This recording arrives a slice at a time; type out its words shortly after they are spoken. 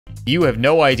You have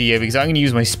no idea because I'm gonna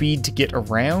use my speed to get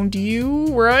around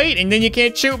you, right? And then you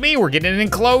can't shoot me. We're getting in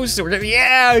close.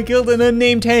 Yeah, I killed an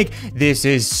unnamed tank. This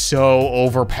is so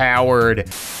overpowered.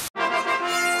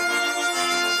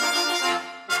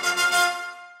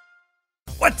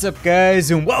 What's up, guys,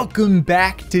 and welcome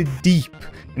back to Deep.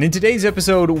 And in today's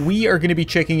episode, we are going to be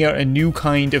checking out a new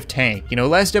kind of tank. You know,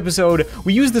 last episode,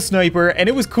 we used the sniper, and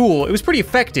it was cool. It was pretty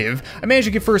effective. I managed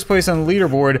to get first place on the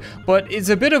leaderboard, but it's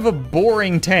a bit of a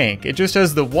boring tank. It just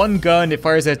has the one gun, it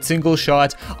fires that single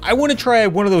shot. I want to try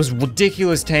one of those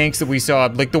ridiculous tanks that we saw,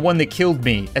 like the one that killed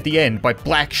me at the end by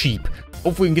Black Sheep.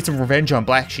 Hopefully we can get some revenge on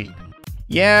Black Sheep.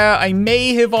 Yeah, I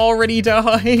may have already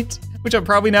died, which I'm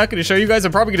probably not going to show you guys.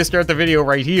 I'm probably going to start the video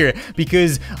right here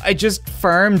because I just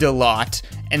farmed a lot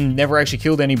and never actually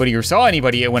killed anybody or saw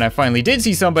anybody. And when I finally did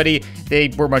see somebody, they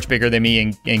were much bigger than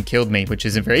me and killed me, which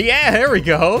isn't very, yeah, there we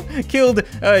go. Killed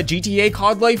GTA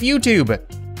COD Life YouTube.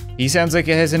 He sounds like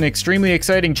it has an extremely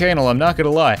exciting channel, I'm not gonna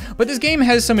lie. But this game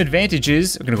has some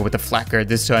advantages. I'm gonna go with the flat guard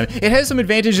this time. It has some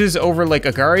advantages over like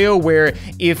Agario, where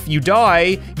if you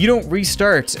die, you don't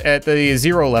restart at the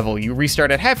 0 level. You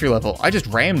restart at half your level. I just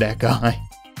rammed that guy.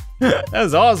 That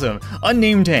was awesome.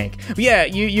 Unnamed tank. But yeah,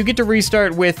 you get to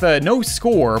restart with no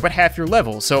score, but half your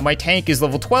level. So my tank is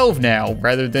level 12 now,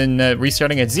 rather than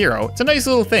restarting at 0. It's a nice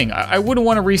little thing. I wouldn't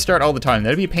want to restart all the time.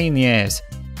 That'd be a pain in the ass.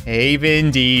 Hey,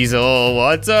 Vin Diesel,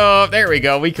 what's up? There we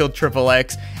go, we killed Triple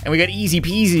X, and we got Easy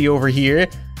Peasy over here.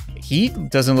 He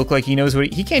doesn't look like he knows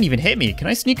what he can't even hit me. Can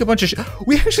I sneak a bunch of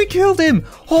we actually killed him!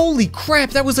 Holy crap,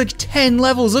 that was like 10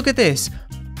 levels, look at this.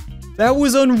 That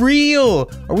was unreal.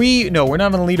 No, we're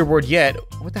not on the leaderboard yet.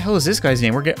 What the hell is this guy's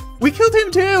name? We killed him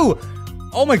too!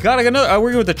 Oh my god, I got another,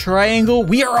 we're going with the triangle.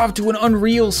 We are off to an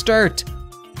unreal start.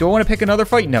 Do I want to pick another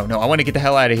fight? No, I want to get the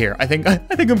hell out of here. I think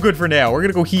I'm good for now. We're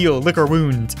gonna go heal, lick our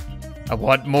wounds. I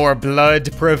want more blood,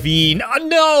 Praveen. Oh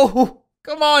no!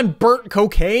 Come on, burnt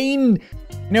cocaine.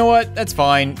 You know what? That's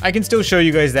fine. I can still show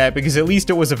you guys that because at least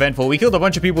it was eventful. We killed a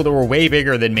bunch of people that were way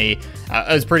bigger than me.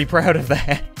 I was pretty proud of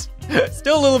that.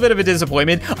 Still a little bit of a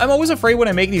disappointment. I'm always afraid when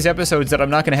I make these episodes that I'm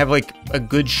not gonna have like a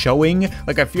good showing.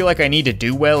 Like I feel like I need to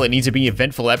do well. It needs to be an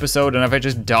eventful episode, and if I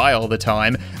just die all the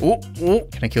time. Ooh,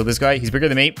 can I kill this guy? He's bigger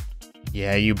than me.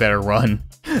 Yeah, you better run.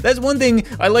 That's one thing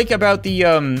I like about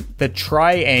the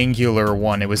triangular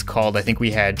one, it was called. I think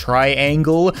we had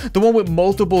triangle. The one with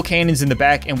multiple cannons in the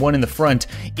back and one in the front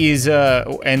is,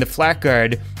 and the flat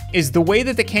guard, is the way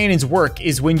that the cannons work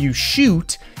is when you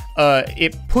shoot,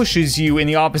 it pushes you in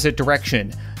the opposite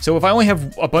direction. So if I only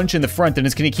have a bunch in the front, then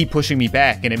it's gonna keep pushing me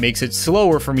back and it makes it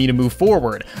slower for me to move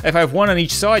forward. If I have one on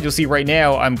each side, you'll see right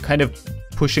now, I'm kind of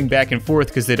pushing back and forth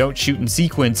because they don't shoot in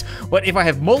sequence. But if I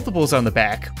have multiples on the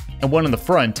back and one on the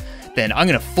front, then I'm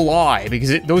gonna fly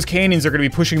because those cannons are gonna be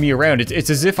pushing me around.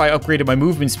 It's as if I upgraded my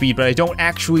movement speed, but I don't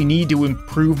actually need to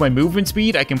improve my movement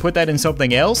speed. I can put that in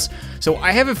something else. So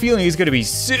I have a feeling it's gonna be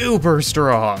super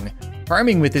strong.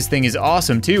 Farming with this thing is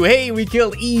awesome too. Hey, we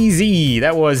killed Easy.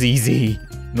 That was easy.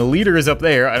 And the leader is up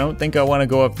there. I don't think I want to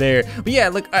go up there. But yeah,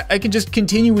 look, I can just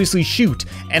continuously shoot,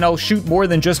 and I'll shoot more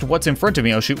than just what's in front of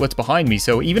me. I'll shoot what's behind me.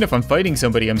 So even if I'm fighting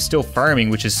somebody, I'm still farming,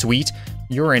 which is sweet.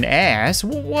 You're an ass.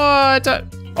 What?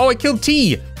 Oh, I killed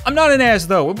T. I'm not an ass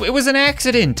though. It was an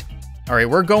accident. All right,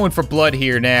 we're going for blood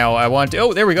here now. I want to,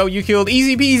 oh, there we go. You killed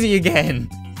Easy Peasy again.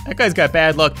 That guy's got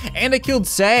bad luck, and I killed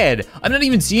Sad. I'm not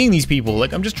even seeing these people.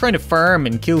 Like, I'm just trying to farm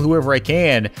and kill whoever I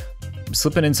can. I'm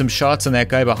slipping in some shots on that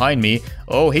guy behind me.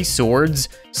 Oh, hey, swords.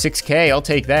 6K, I'll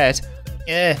take that.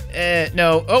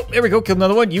 No. Oh, there we go, killed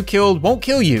another one. You killed, won't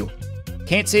kill you.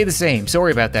 Can't say the same.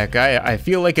 Sorry about that guy. I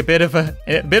feel like a bit of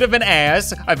an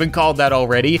ass. I've been called that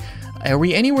already. Are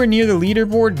we anywhere near the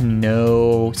leaderboard?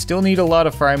 No. Still need a lot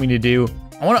of farming to do.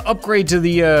 I want to upgrade to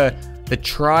the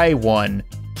try one.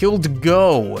 Killed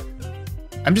go.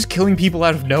 I'm just killing people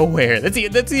out of nowhere. That's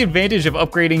the advantage of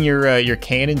upgrading your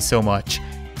cannon so much.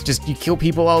 It's just you kill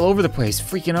people all over the place.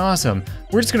 Freaking awesome.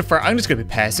 We're just gonna fire. I'm just gonna be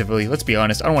passively. Let's be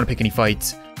honest. I don't want to pick any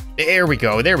fights. There we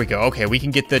go. There we go. Okay, we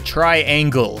can get the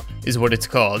triangle is what it's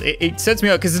called. It sets me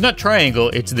out because it's not triangle.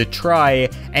 It's the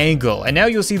triangle. And now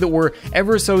you'll see that we're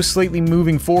ever so slightly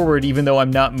moving forward, even though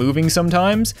I'm not moving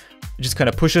sometimes. It just kind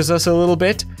of pushes us a little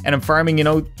bit, and I'm farming in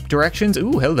all directions.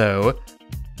 Ooh, hello.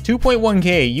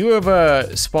 2.1K, you have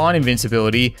a spawn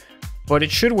invincibility, but it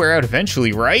should wear out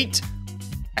eventually, right?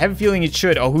 I have a feeling it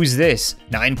should. Oh, who's this?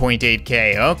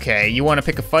 9.8K, okay. You wanna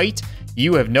pick a fight?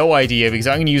 You have no idea because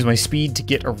I'm gonna use my speed to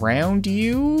get around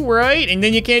you, right? And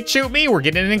then you can't shoot me, we're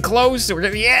getting in close.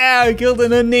 Yeah, I killed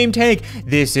an unnamed tank.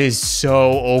 This is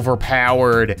so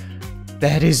overpowered.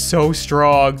 That is so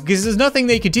strong, because there's nothing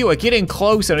they could do. I get in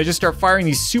close and I just start firing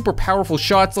these super powerful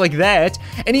shots like that,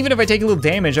 and even if I take a little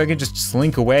damage, I can just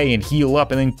slink away and heal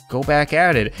up and then go back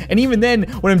at it. And even then,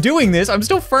 when I'm doing this, I'm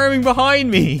still farming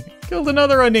behind me. Killed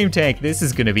another unnamed tank. This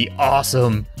is gonna be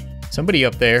awesome. Somebody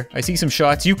up there. I see some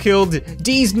shots. You killed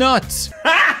D's nuts.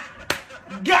 Ha!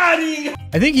 Got him!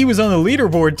 I think he was on the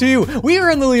leaderboard too. We are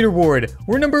on the leaderboard.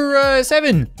 We're number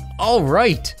 7. All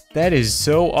right, that is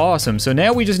so awesome. So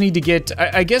now we just need to get,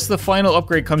 I guess the final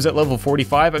upgrade comes at level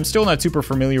 45. I'm still not super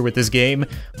familiar with this game,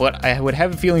 but I would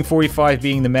have a feeling 45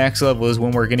 being the max level is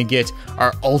when we're gonna get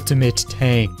our ultimate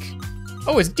tank.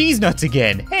 Oh, it's D's nuts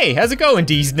again. Hey, how's it going,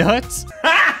 D's nuts?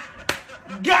 Ha!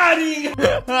 Got him!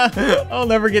 I'll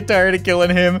never get tired of killing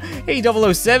him. Hey,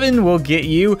 007, we'll get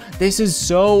you. This is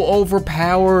so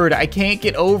overpowered. I can't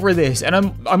get over this. And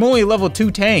I'm only a level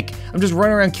 2 tank. I'm just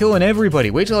running around killing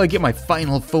everybody. Wait till I get my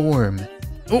final form.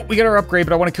 Oh, we got our upgrade,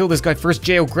 but I want to kill this guy first.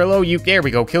 J.O. Grillo, there we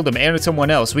go, killed him, and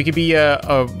someone else. We could be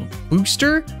a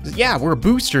booster? Yeah, we're a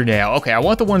booster now. Okay, I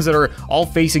want the ones that are all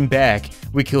facing back.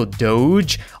 We killed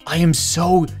Doge. I am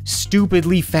so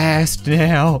stupidly fast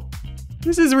now.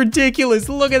 This is ridiculous.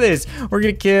 Look at this. We're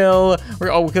gonna kill,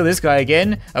 we'll kill this guy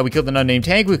again. We killed an unnamed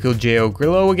tank. We killed J.O.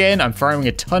 Grillo again. I'm firing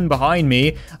a ton behind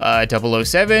me.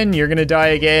 007, you're gonna die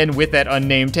again with that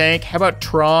unnamed tank. How about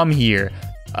Trom here?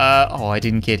 Oh, I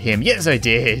didn't get him. Yes, I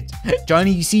did.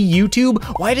 Johnny, you see YouTube?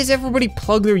 Why does everybody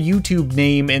plug their YouTube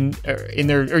name in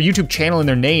their YouTube channel in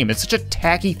their name? It's such a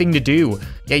tacky thing to do.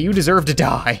 Yeah, you deserve to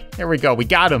die. There we go. We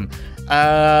got him.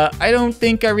 I don't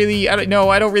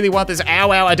really want this.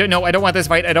 Ow, I don't want this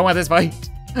fight. I don't want this fight.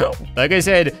 Like I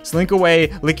said, slink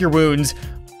away, lick your wounds,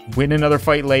 win another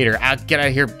fight later. Get out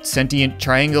of here, sentient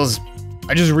triangles.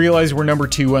 I just realized we're number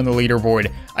 2 on the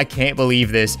leaderboard. I can't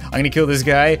believe this. I'm gonna kill this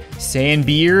guy,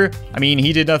 Sandbeer. I mean,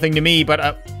 he did nothing to me,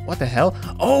 but what the hell?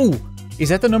 Oh, is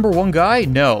that the number 1 guy?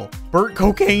 No. Burt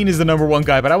Cocaine is the number 1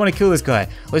 guy, but I wanna kill this guy.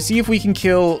 Let's see if we can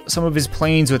kill some of his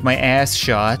planes with my ass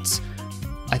shots.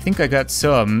 I think I got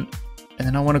some, and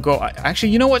then I want to go, actually,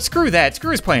 you know what? Screw that,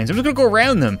 screw his planes. I'm just gonna go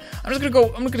around them. I'm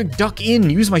gonna duck in,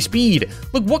 use my speed.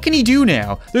 Look, what can he do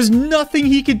now? There's nothing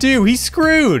he could do. He's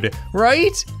screwed,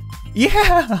 right?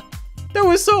 Yeah, that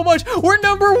was so much. We're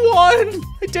number 1.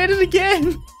 I did it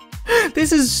again.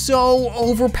 This is so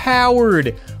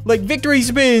overpowered. Like victory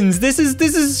spins. This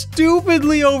is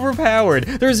stupidly overpowered.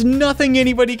 There's nothing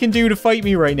anybody can do to fight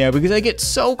me right now because I get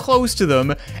so close to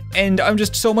them and I'm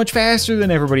just so much faster than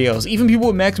everybody else. Even people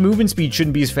with max movement speed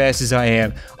shouldn't be as fast as I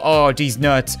am. Oh, geez,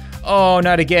 nuts. Oh,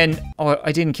 not again. Oh,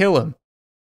 I didn't kill him.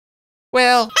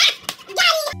 Well,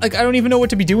 like, I don't even know what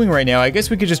to be doing right now. I guess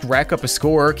we could just rack up a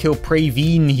score, kill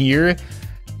Praveen here.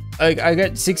 I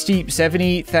got 60,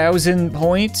 70,000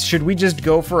 points. Should we just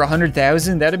go for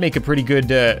 100,000? That'd make a pretty good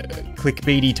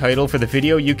clickbaity title for the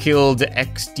video. You killed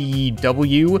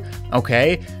XDW.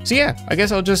 Okay. So yeah, I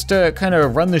guess I'll just kind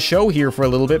of run the show here for a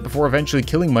little bit before eventually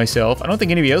killing myself. I don't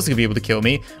think anybody else is gonna be able to kill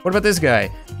me. What about this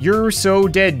guy? You're so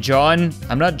dead, John.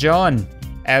 I'm not John.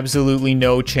 Absolutely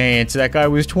no chance. That guy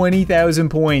was 20,000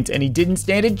 points and he didn't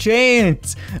stand a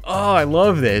chance. Oh, I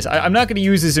love this. I'm not gonna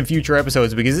use this in future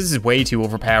episodes because this is way too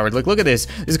overpowered. Like, look at this.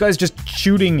 This guy's just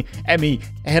shooting at me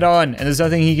head on and there's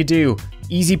nothing he could do.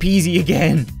 Easy peasy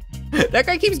again. That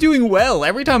guy keeps doing well.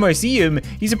 Every time I see him,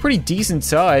 he's a pretty decent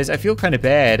size. I feel kind of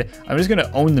bad. I'm just gonna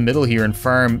own the middle here and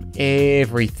farm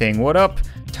everything. What up?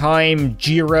 Time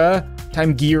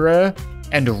Gira,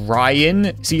 and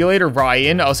Ryan. See you later,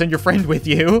 Ryan. I'll send your friend with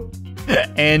you.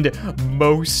 And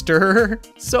Moster.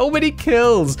 So many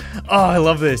kills. Oh, I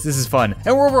love this. This is fun.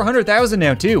 And we're over 100,000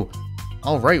 now too.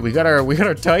 All right, we got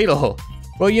our title.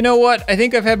 Well, you know what? I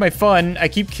think I've had my fun. I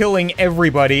keep killing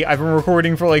everybody. I've been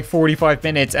recording for like 45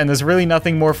 minutes and there's really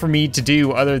nothing more for me to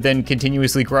do other than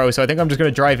continuously grow. So I think I'm just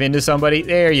gonna drive into somebody.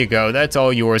 There you go. That's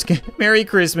all yours. Merry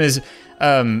Christmas.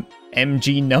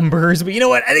 MG numbers. But you know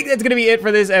what? I think that's gonna be it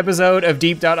for this episode of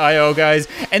Diep.io, guys.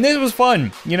 And this was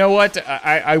fun. You know what?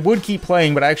 I would keep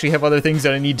playing, but I actually have other things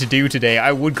that I need to do today.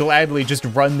 I would gladly just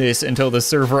run this until the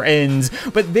server ends.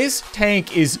 But this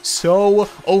tank is so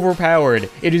overpowered.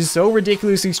 It is so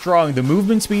ridiculously strong. The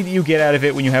movement speed that you get out of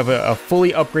it when you have a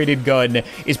fully upgraded gun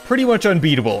is pretty much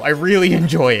unbeatable. I really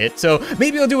enjoy it. So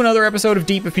maybe I'll do another episode of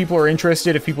Diep if people are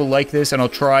interested, if people like this, and I'll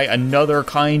try another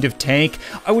kind of tank.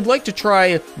 I would like to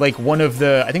try like one of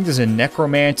the, I think there's a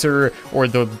necromancer or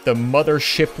the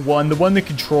mothership one, the one that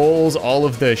controls all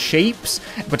of the shapes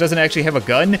but doesn't actually have a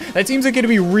gun. That seems like it'd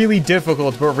be really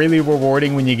difficult but really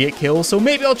rewarding when you get kills, so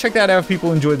maybe I'll check that out if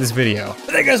people enjoyed this video.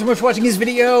 But thank you guys so much for watching this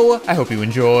video. I hope you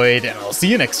enjoyed, and I'll see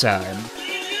you next time.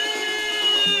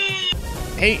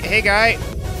 Hey guy.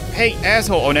 Hey,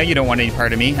 asshole. Oh, now you don't want any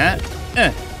part of me, huh?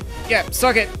 Yeah,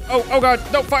 suck it. Oh god,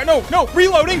 no, fire, no,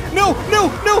 reloading, no,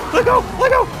 let go,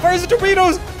 fires the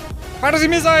torpedoes, fires the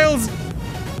missiles.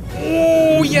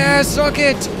 Oh yeah, suck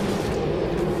it.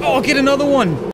 Oh, I'll get another one.